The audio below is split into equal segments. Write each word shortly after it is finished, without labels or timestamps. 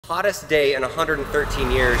Hottest day in 113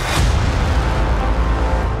 years.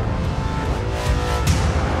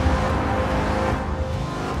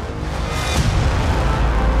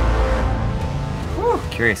 Whew.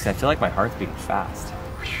 Curious, I feel like my heart's beating fast.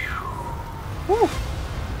 Whew.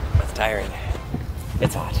 That's tiring.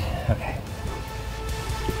 It's hot. Okay.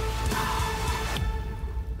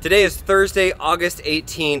 Today is Thursday, August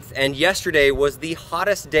 18th, and yesterday was the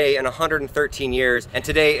hottest day in 113 years, and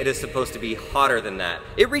today it is supposed to be hotter than that.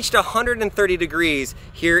 It reached 130 degrees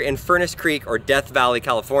here in Furnace Creek or Death Valley,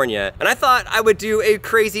 California, and I thought I would do a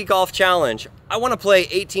crazy golf challenge. I want to play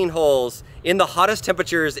 18 holes in the hottest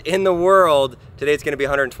temperatures in the world. Today it's going to be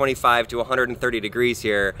 125 to 130 degrees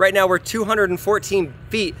here. Right now we're 214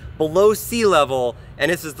 feet below sea level, and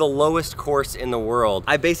this is the lowest course in the world.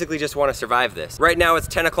 I basically just want to survive this. Right now it's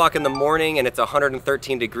 10 o'clock in the morning and it's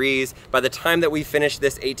 113 degrees. By the time that we finish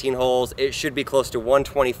this 18 holes, it should be close to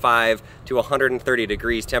 125 to 130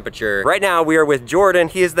 degrees temperature. Right now we are with Jordan.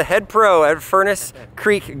 He is the head pro at Furnace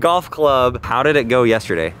Creek Golf Club. How did it go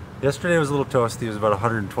yesterday? Yesterday was a little toasty. It was about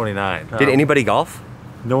 129. Did anybody golf?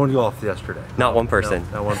 No one golfed yesterday. Not one person?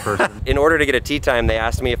 No, not one person. In order to get a tee time, they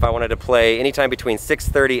asked me if I wanted to play anytime between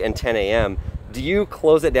 6:30 and 10 a.m. Do you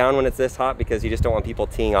close it down when it's this hot because you just don't want people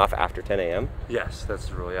teeing off after 10 a.m.? Yes, that's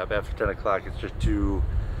the rule. Yeah, after 10 o'clock, it's just too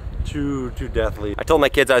deathly. I told my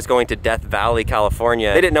kids I was going to Death Valley,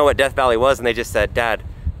 California. They didn't know what Death Valley was, and they just said, "Dad,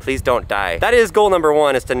 please don't die." That is goal number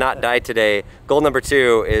one, is to not die today. Goal number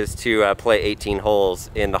two is to play 18 holes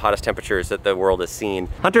in the hottest temperatures that the world has seen.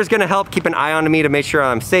 Hunter's gonna help keep an eye on me to make sure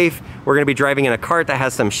I'm safe. We're gonna be driving in a cart that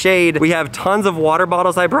has some shade. We have tons of water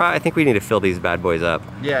bottles I brought. I think we need to fill these bad boys up.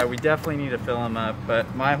 Yeah, we definitely need to fill them up,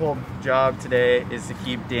 but my whole job today is to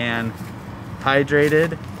keep Dan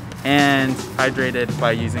hydrated, and hydrated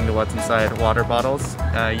by using the What's Inside water bottles.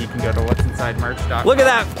 You can go to what'sinsidemerch.com. Look at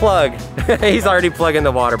that plug. He's already plugging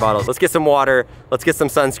the water bottles. Let's get some water, let's get some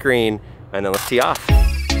sunscreen, and then let's tee off.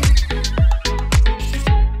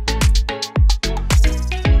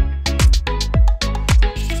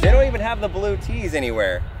 They don't even have the blue tees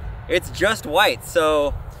anywhere. It's just white,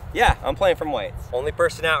 so yeah, I'm playing from whites. Only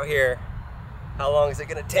person out here. How long is it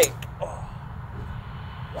gonna take? Oh.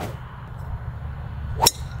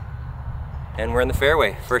 And we're in the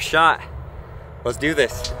fairway. First shot. Let's do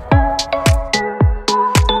this. This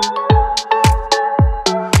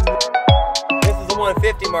is a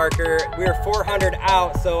 150 marker. We were 400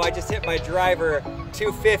 out, so I just hit my driver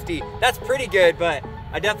 250. That's pretty good, but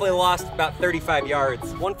I definitely lost about 35 yards.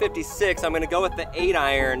 156, I'm gonna go with the 8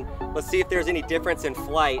 iron. Let's see if there's any difference in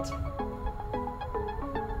flight.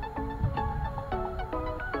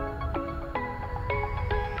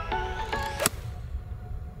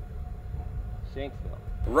 Shanksville.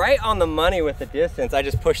 Right on the money with the distance. I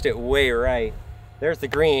just pushed it way right. There's the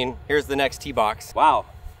green. Here's the next tee box. Wow.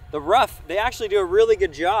 The rough, they actually do a really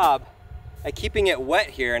good job at keeping it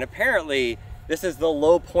wet here. And apparently this is the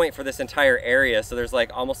low point for this entire area. So there's like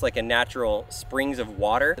almost like a natural springs of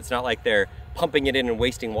water. It's not like they're pumping it in and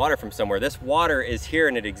wasting water from somewhere. This water is here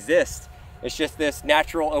and it exists. It's just this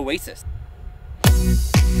natural oasis.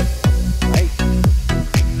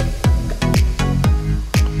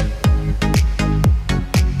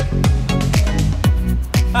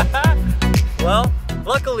 Well,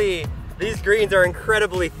 luckily, these greens are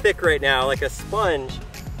incredibly thick right now, like a sponge,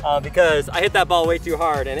 because I hit that ball way too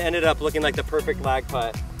hard and ended up looking like the perfect lag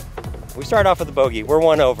putt. We start off with a bogey. We're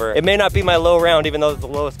 1 over. It may not be my low round, even though it's the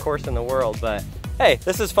lowest course in the world, but hey,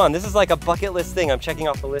 this is fun. This is like a bucket list thing I'm checking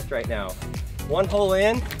off the list right now. 1 hole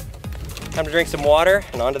in, time to drink some water,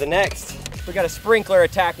 and on to the next. We got a sprinkler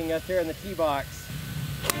attacking us here in the tee box.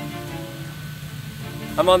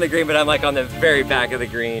 I'm on the green, but I'm like on the very back of the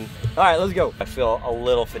green. All right, let's go. I feel a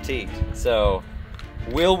little fatigued. So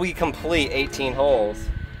will we complete 18 holes?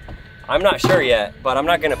 I'm not sure yet, but I'm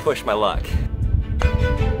not gonna push my luck.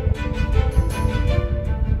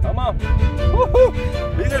 Come on.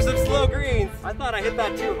 Woohoo! These are some slow greens. I thought I hit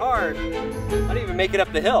that too hard. I didn't even make it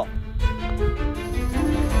up the hill.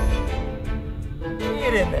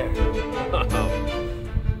 Get in there.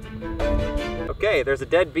 Okay, there's a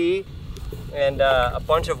dead bee and a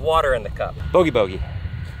bunch of water in the cup. Bogey bogey.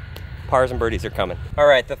 Pars and birdies are coming. All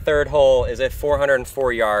right, the third hole is a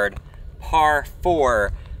 404 yard par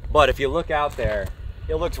 4. But if you look out there,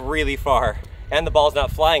 it looks really far and the ball's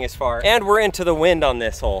not flying as far. And we're into the wind on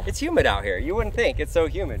this hole. It's humid out here. You wouldn't think, it's so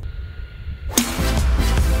humid.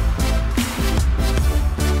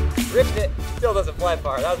 Ripped it, still doesn't fly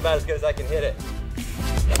far. That was about as good as I can hit it.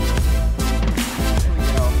 There we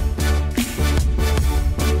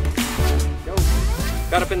go.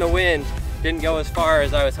 Got up in the wind. Didn't go as far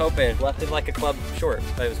as I was hoping. Left it like a club short.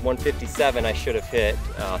 It was 157. I should have hit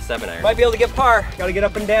 7 iron. Might be able to get par. Got to get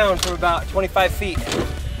up and down from about 25 feet.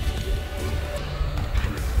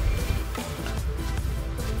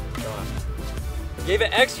 Gave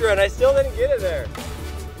it extra and I still didn't get it there.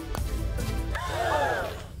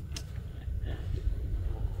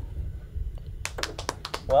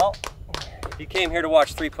 Well, if you came here to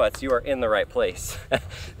watch 3-putts, you are in the right place.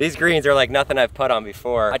 These greens are like nothing I've put on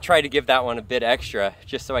before. I tried to give that one a bit extra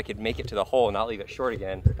just so I could make it to the hole and not leave it short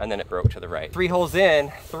again, and then it broke to the right. 3 holes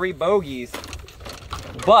in, 3 bogeys,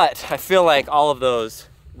 but I feel like all of those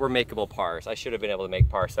were makeable pars. I should have been able to make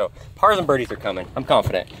par, so pars and birdies are coming. I'm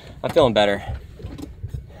confident. I'm feeling better.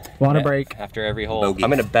 Water break. After every hole. I'm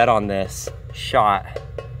gonna bet on this shot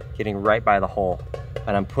getting right by the hole,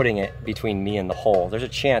 and I'm putting it between me and the hole. There's a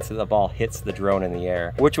chance that the ball hits the drone in the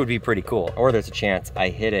air, which would be pretty cool. Or there's a chance I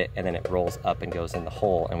hit it and then it rolls up and goes in the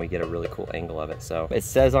hole and we get a really cool angle of it. So it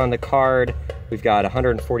says on the card, we've got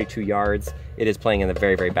 142 yards. It is playing in the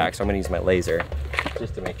very, very back, so I'm gonna use my laser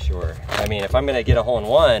just to make sure. I mean, if I'm gonna get a hole in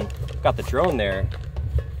one, got the drone there,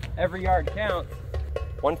 every yard counts.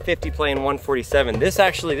 150 playing 147. This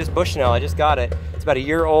Bushnell, I just got it. It's about a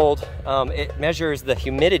year old. It measures the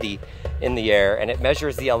humidity in the air and it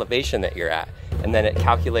measures the elevation that you're at. And then it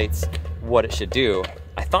calculates what it should do.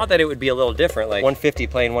 I thought that it would be a little different, like 150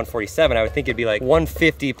 playing 147. I would think it'd be like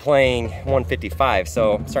 150 playing 155.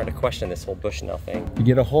 So I'm starting to question this whole Bushnell thing. You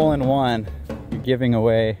get a hole in one, you're giving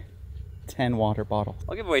away 10 water bottles.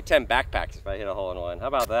 I'll give away 10 backpacks if I hit a hole in one. How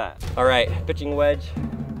about that? All right, pitching wedge.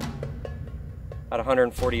 At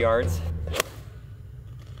 140 yards.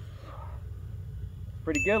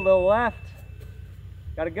 Pretty good, little left.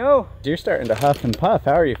 Gotta go. You're starting to huff and puff.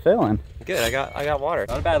 How are you feeling? Good, I got water.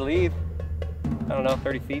 Not a bad lead. I don't know,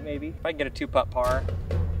 30 feet maybe. If I can get a 2-putt par,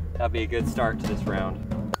 that'd be a good start to this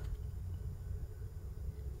round.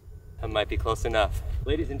 That might be close enough.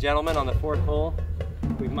 Ladies and gentlemen, on the 4th hole,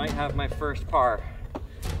 we might have my first par.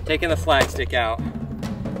 Taking the flag stick out.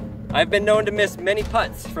 I've been known to miss many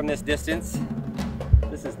putts from this distance.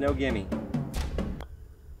 This is no gimme.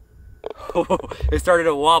 Oh, it started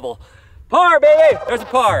to wobble. Par, baby! There's a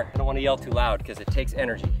par. I don't want to yell too loud because it takes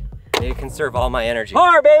energy. I need to conserve all my energy.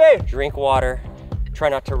 Par, baby! Drink water. Try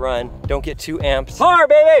not to run. Don't get too amped. Par,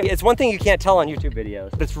 baby! It's one thing you can't tell on YouTube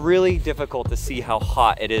videos. It's really difficult to see how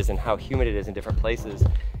hot it is and how humid it is in different places.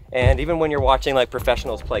 And even when you're watching like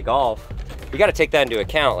professionals play golf, you got to take that into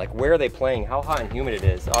account. Like, where are they playing? How hot and humid it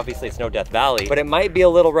is? Obviously, it's no Death Valley, but it might be a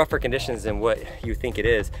little rougher conditions than what you think it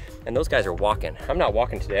is. And those guys are walking. I'm not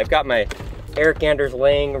walking today. I've got my Eric Anders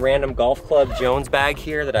Lang Random Golf Club Jones bag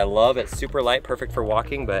here that I love. It's super light, perfect for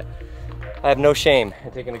walking, but I have no shame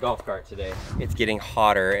in taking a golf cart today. It's getting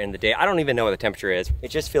hotter in the day. I don't even know what the temperature is. It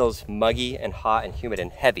just feels muggy and hot and humid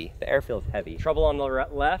and heavy. The air feels heavy. Trouble on the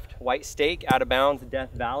left, White Stake, out of bounds,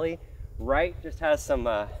 Death Valley. Right just has some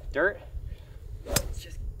dirt. Let's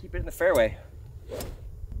just keep it in the fairway.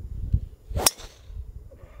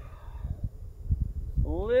 A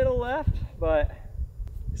little left, but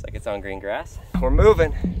looks like it's on green grass. We're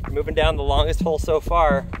moving down the longest hole so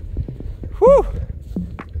far. Whew,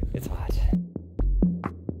 it's hot.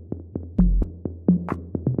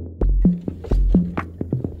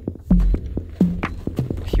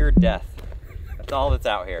 Pure death. That's all that's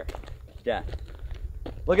out here. Death.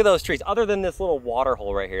 Look at those trees. Other than this little water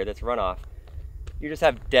hole right here that's runoff, you just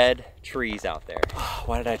have dead trees out there.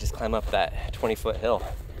 Why did I just climb up that 20-foot hill?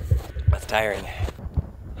 That's tiring.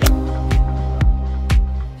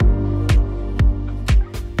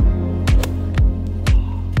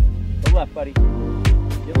 Go left, buddy.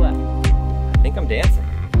 Get left. I think I'm dancing.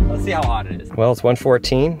 Let's see how hot it is. Well, it's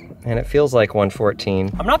 114, and it feels like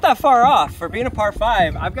 114. I'm not that far off. For being a par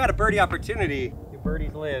 5, I've got a birdie opportunity. The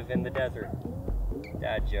birdies live in the desert.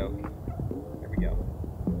 Dad joke. Here we go.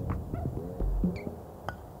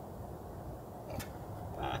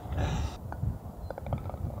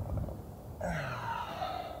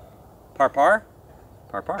 Par par?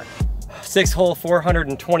 Par par. 6th hole,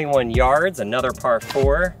 421 yards, another par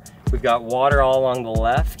 4. We've got water all along the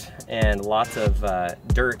left and lots of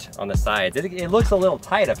dirt on the sides. It looks a little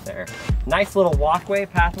tight up there. Nice little walkway,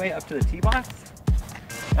 pathway up to the tee box.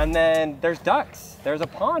 And then there's ducks. There's a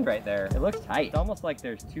pond right there. It looks tight. It's almost like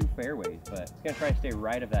there's 2 fairways, but it's gonna try to stay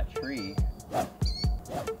right of that tree.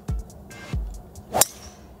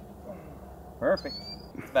 Perfect.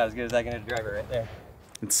 It's about as good as I can hit a driver right there.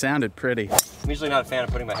 It sounded pretty. I'm usually not a fan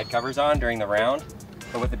of putting my head covers on during the round,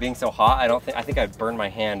 but with it being so hot, I think I'd burn my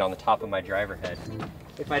hand on the top of my driver head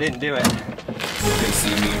if I didn't do it. They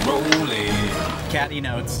see me rolling. Caddy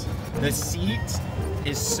notes. The seat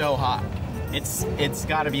is so hot. It's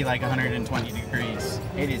got to be like 120 degrees.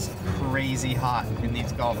 It is crazy hot in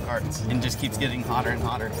these golf carts and just keeps getting hotter and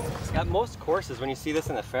hotter. At most courses, when you see this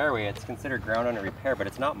in the fairway, it's considered ground under repair, but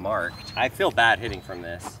it's not marked. I feel bad hitting from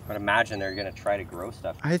this, but imagine they're gonna try to grow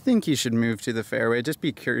stuff. I think you should move to the fairway. Just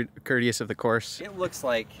be courteous of the course. It looks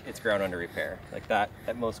like it's ground under repair, like that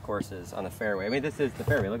at most courses on the fairway. I mean, this is the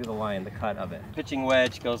fairway. Look at the line, the cut of it. Pitching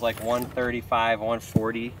wedge goes like 135,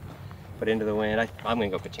 140, but into the wind. I'm gonna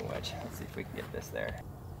go pitching wedge. Let's see if we can get this there.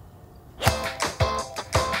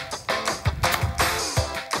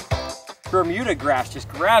 Bermuda grass just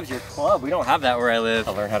grabs your club. We don't have that where I live.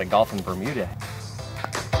 I'll learn how to golf in Bermuda.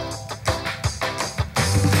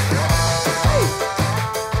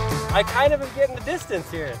 I kind of am getting the distance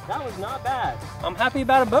here. That was not bad. I'm happy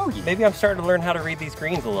about a bogey. Maybe I'm starting to learn how to read these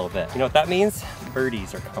greens a little bit. You know what that means?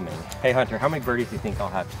 Birdies are coming. Hey Hunter, how many birdies do you think I'll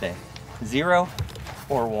have today? 0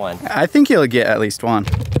 or 1? I think you'll get at least 1.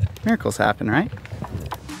 Miracles happen, right?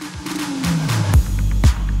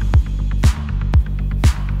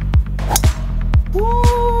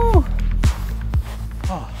 Woo!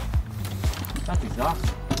 Oh, that's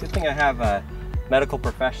exhausting. Good thing I have a medical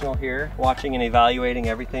professional here watching and evaluating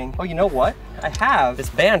everything. Oh, you know what? I have this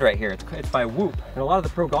band right here. It's by Whoop, and a lot of the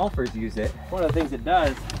pro golfers use it. One of the things it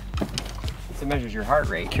does is it measures your heart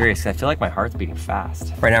rate. Curious, I feel like my heart's beating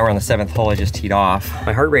fast. Right now we're on the 7th hole. I just teed off.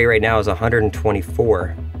 My heart rate right now is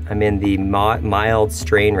 124. I'm in the mild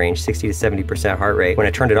strain range, 60 to 70% heart rate. When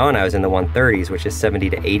I turned it on, I was in the 130s, which is 70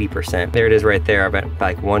 to 80%. There it is right there, I'm at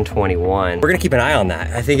like 121. We're gonna keep an eye on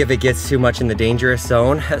that. I think if it gets too much in the dangerous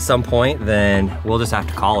zone at some point, then we'll just have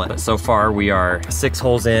to call it. But so far we are 6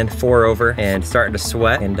 holes in, 4 over, and starting to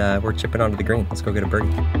sweat, and we're chipping onto the green. Let's go get a birdie.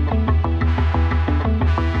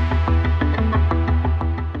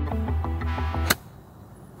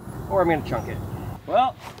 Or I'm gonna chunk it.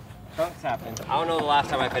 Well, chunks happen. I don't know the last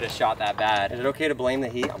time I've hit a shot that bad. Is it okay to blame the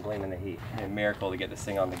heat? I'm blaming the heat. It's a miracle to get this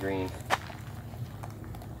thing on the green.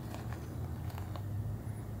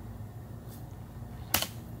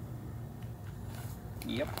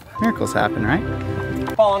 Yep. Miracles happen, right?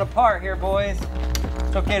 Falling apart here, boys.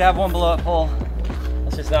 It's okay to have one blow up hole.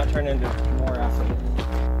 Let's just not turn into more acid.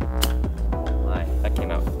 Oh my, that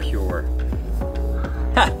came out pure.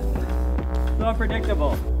 Ha! So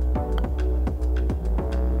unpredictable.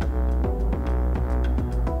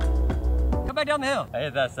 Down the hill. I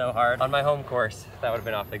hit that so hard on my home course. That would have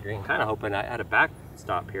been off the green. Kind of hoping I had a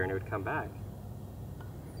backstop here and it would come back.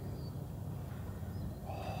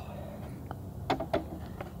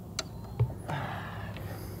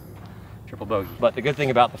 Triple bogey. But the good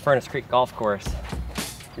thing about the Furnace Creek Golf Course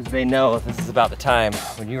is they know this is about the time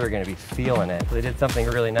when you are going to be feeling it. So they did something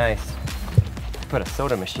really nice. Put a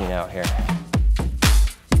soda machine out here.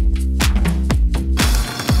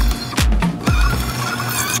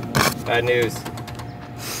 Bad news,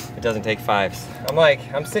 it doesn't take 5s.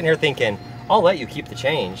 I'm sitting here thinking, I'll let you keep the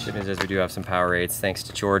change. Good news is we do have some Powerades thanks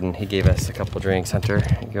to Jordan. He gave us a couple drinks. Hunter,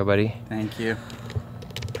 here you go, buddy. Thank you.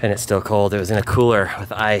 And it's still cold. It was in a cooler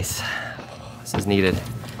with ice. This is needed.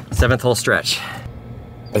 7th hole stretch.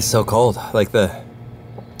 It's so cold, like the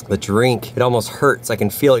drink, it almost hurts. I can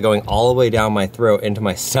feel it going all the way down my throat into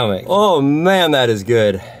my stomach. Oh man, that is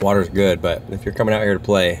good. Water's good, but if you're coming out here to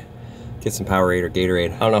play, get some Powerade or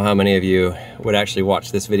Gatorade. I don't know how many of you would actually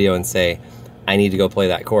watch this video and say, I need to go play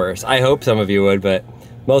that course. I hope some of you would, but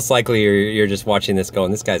most likely you're just watching this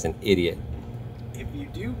going, this guy's an idiot. If you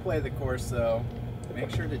do play the course though,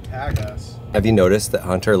 make sure to tag us. Have you noticed that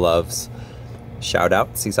Hunter loves shout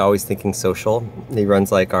outs? He's always thinking social. He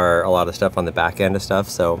runs like a lot of stuff on the back end of stuff.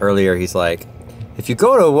 So earlier he's like, if you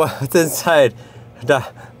go to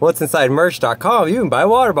what'sinside.merch.com, you can buy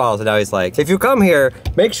water bottles. And now he's like, if you come here,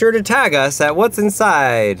 make sure to tag us at What's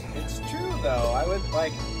Inside. It's true though. I would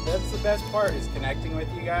like, that's the best part is connecting with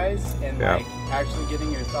you guys and like actually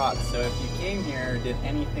getting your thoughts. So if you came here, did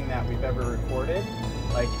anything that we've ever recorded,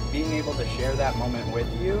 like being able to share that moment with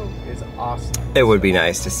you is awesome. It would be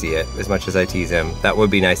nice to see it, as much as I tease him. That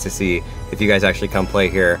would be nice to see if you guys actually come play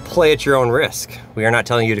here. Play at your own risk. We are not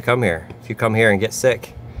telling you to come here. If you come here and get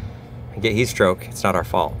sick and get heat stroke, it's not our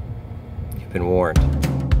fault. You've been warned.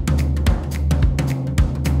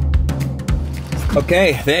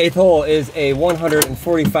 Okay, the 8th hole is a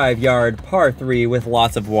 145-yard par 3 with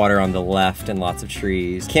lots of water on the left and lots of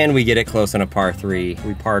trees. Can we get it close on a par 3?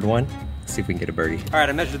 We parred one. Let's see if we can get a birdie. All right,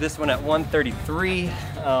 I measured this one at 133.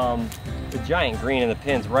 The giant green in the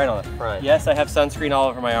pins right on the front. Yes, I have sunscreen all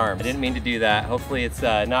over my arms. I didn't mean to do that. Hopefully it's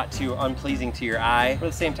not too unpleasing to your eye. But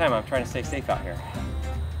at the same time, I'm trying to stay safe out here.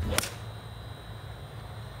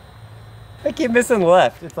 I keep missing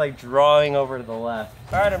left. It's like drawing over to the left.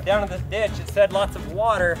 All right, I'm down in this ditch. It said lots of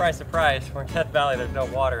water. Surprise, surprise. We're in Death Valley. There's no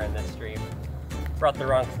water in this stream. Brought the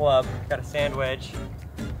wrong club. Got a sand wedge.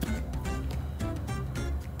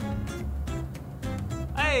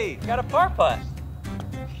 Hey, got a par putt.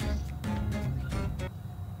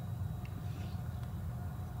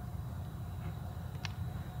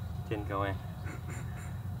 Didn't go in.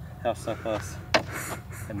 That was so close.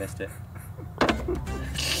 I missed it.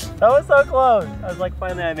 That was so close. I was like,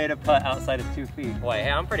 finally I made a putt outside of 2 feet. Boy,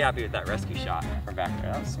 hey, I'm pretty happy with that rescue shot from back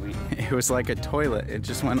there. That was sweet. It was like a toilet. It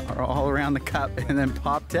just went all around the cup and then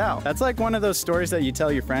popped out. That's like one of those stories that you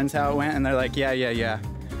tell your friends how it went and they're like, yeah.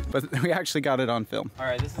 But we actually got it on film. All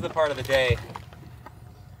right, this is the part of the day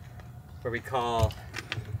where we call,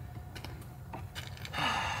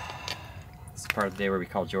 this is part of the day where we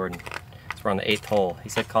call Jordan. So we're on the 8th hole. He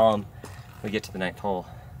said call him when we get to the 9th hole.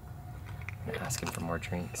 I'm gonna ask him for more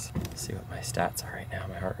drinks. Let's see what my stats are right now,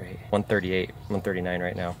 my heart rate. 138, 139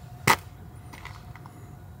 right now.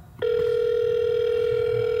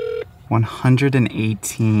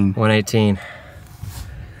 118. 118.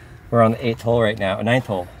 We're on the 8th hole right now, 9th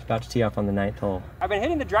hole. About to tee off on the 9th hole. I've been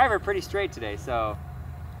hitting the driver pretty straight today, so.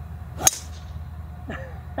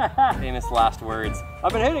 Famous last words.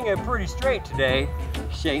 I've been hitting it pretty straight today.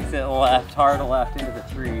 Shanks it left, hard left into the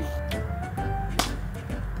tree.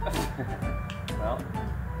 Well,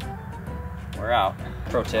 we're out.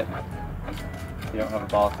 Pro tip, if you don't have a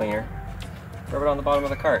ball cleaner, rub it on the bottom of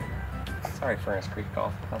the cart. Sorry, Furnace Creek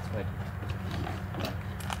Golf, that's good.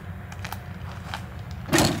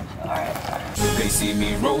 All right. They see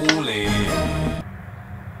me rolling.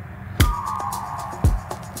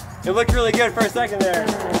 It looked really good for a second there.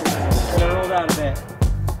 And I rolled out a bit.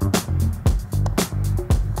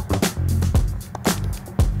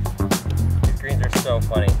 These greens are so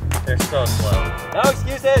funny. They're so slow. No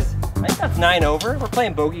excuses. I think that's 9 over. We're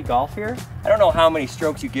playing bogey golf here. I don't know how many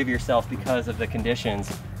strokes you give yourself because of the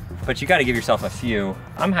conditions, but you got to give yourself a few.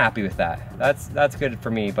 I'm happy with that. That's good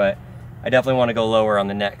for me, but I definitely want to go lower on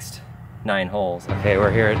the next 9 holes. Okay,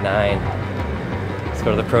 we're here at 9. Let's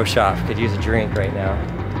go to the pro shop. Could use a drink right now.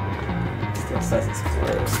 Still says it's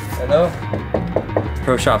closed. Hello?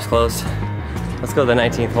 Pro shop's closed. Let's go to the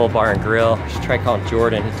 19th hole bar and grill. I should try calling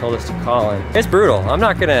Jordan. He told us to call him. It's brutal. I'm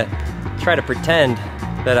not gonna try to pretend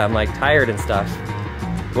that I'm like tired and stuff.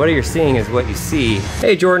 What you're seeing is what you see.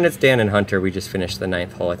 Hey Jordan, it's Dan and Hunter. We just finished the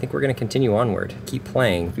 9th hole. I think we're gonna continue onward. Keep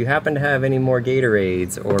playing. If you happen to have any more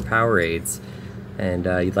Gatorades or Powerades and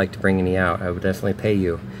you'd like to bring any out, I would definitely pay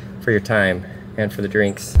you for your time and for the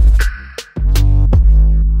drinks.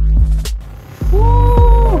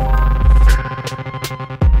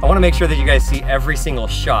 I want to make sure that you guys see every single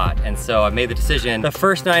shot, and so I made the decision. The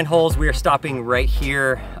first 9 holes, we are stopping right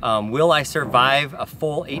here. Will I survive a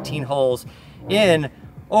full 18 holes in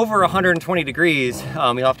over 120 degrees?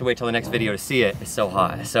 You'll have to wait till the next video to see it. It's so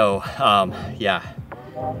hot. So yeah,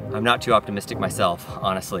 I'm not too optimistic myself,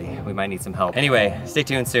 honestly. We might need some help. Anyway, stay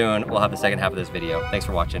tuned soon. We'll have the second half of this video. Thanks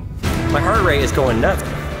for watching. My heart rate is going nuts.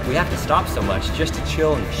 We have to stop so much just to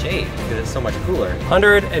chill in the shade because it's so much cooler.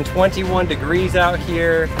 121 degrees out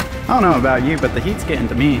here. I don't know about you, but the heat's getting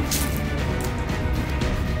to me.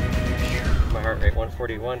 My heart rate,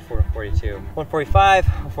 141, 442. 145,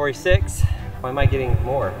 146. Why am I getting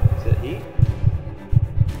more? Is it heat?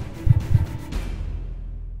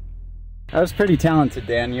 That was pretty talented,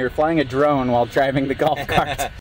 Dan. You're flying a drone while driving the golf cart.